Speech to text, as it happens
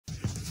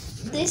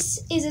This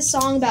is a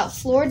song about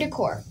Fleur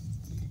Decour,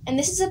 and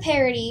this is a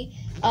parody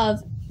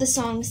of the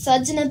song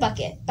Suds in a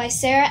Bucket by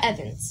Sarah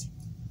Evans.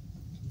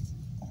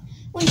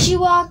 When she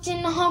walked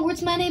into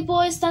Hogwarts, many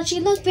boys thought she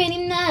looked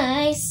pretty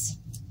nice.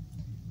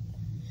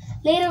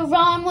 Later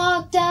on,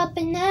 walked up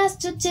and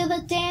asked her to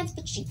the dance,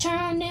 but she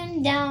turned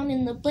him down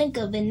in the blink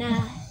of an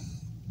eye,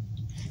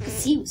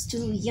 'cause he was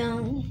too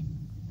young.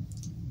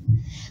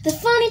 The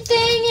funny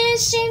thing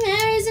is, she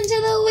marries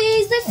into the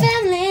Weasley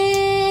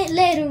family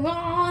later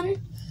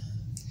on.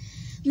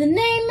 The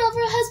name of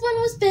her husband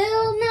was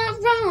Bill,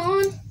 not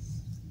Ron.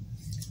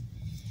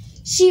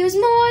 She was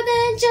more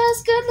than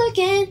just good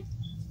looking.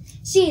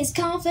 She is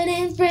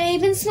confident,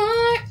 brave, and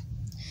smart.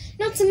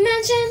 Not to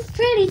mention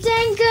pretty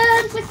dang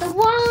good with the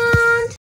wand.